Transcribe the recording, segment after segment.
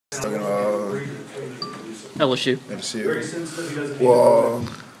Talking about LSU. LSU. Well,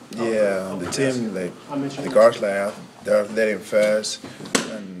 yeah, the team, like the guards, like they're letting fast,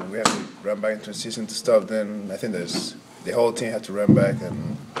 and we have to run back in transition to stop them. I think the whole team had to run back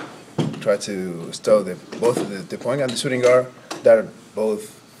and try to stop both the point and the shooting guard. They're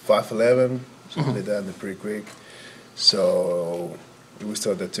both 5'11", something like that, and they're pretty quick. So if we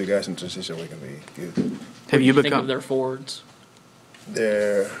stop the two guys in transition, we can be good. Have you become their forwards?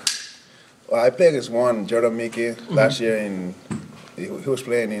 Well, I played against one, Jordan Mickey, last year he was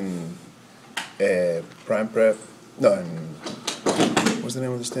playing in Prime Prep. No, what's the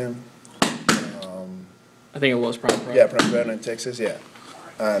name of this team? I think it was Prime Prep. Yeah, Prime Prep in Texas, yeah.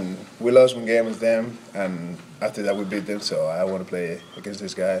 And we lost one game with them, and after that we beat them, so I want to play against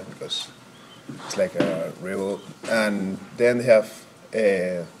this guy because it's like a rival. And then they have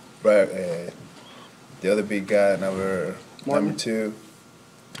the other big guy, number 2,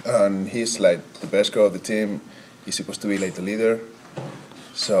 and he's like the best guy of the team. He's supposed to be like the leader.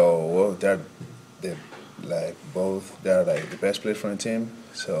 So well, they're like the best players from the team.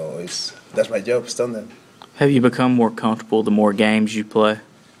 So that's my job, stun them. Have you become more comfortable the more games you play?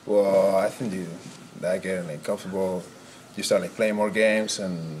 Well, I think you get like comfortable. You start like playing more games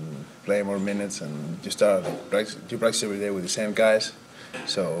and playing more minutes, and you start like practice every day with the same guys.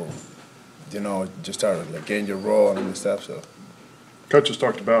 So just start like getting your role and stuff. So. Coach has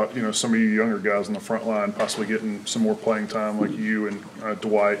talked about, some of you younger guys on the front line possibly getting some more playing time, like you and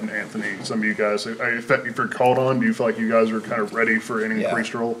Dwight and Anthony. Some of you guys, if you're called on, do you feel like you guys are kind of ready for an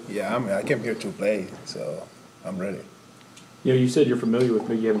increased role? Yeah, I came here to play, so I'm ready. You said you're familiar with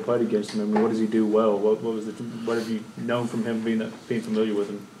him. You haven't played against him. I mean, what does he do well? What have you known from him being familiar with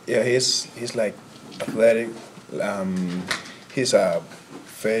him? Yeah, he's like athletic. He's a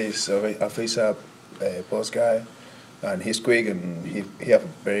face-up post guy. And he's quick, and he have a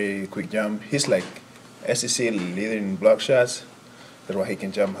very quick jump. He's like SEC leader in block shots. That's why he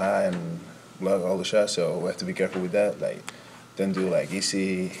can jump high and block all the shots. So we have to be careful with that. Like, don't do like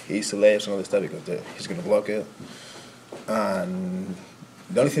easy layups and all this stuff because he's gonna block it. And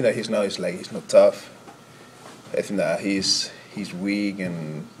the only thing that he's not is like he's not tough. I think that he's weak,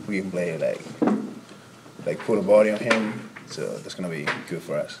 and we can play like put a body on him. So that's gonna be good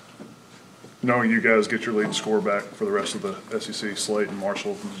for us. Knowing you guys get your lead score back for the rest of the SEC slate and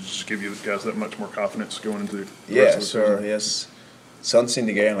Marshall, just give you guys that much more confidence going into the rest of the season? Yes. Son's in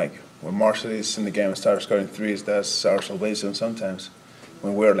the game, like when Marshall is in the game and starts scoring threes, that's our salvation sometimes.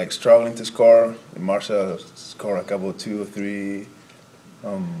 When we're like struggling to score, Marshall score a couple, 2 or 3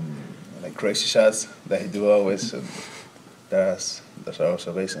 like crazy shots that he do always. So that's our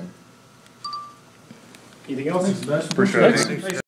salvation. Anything else? Appreciate it.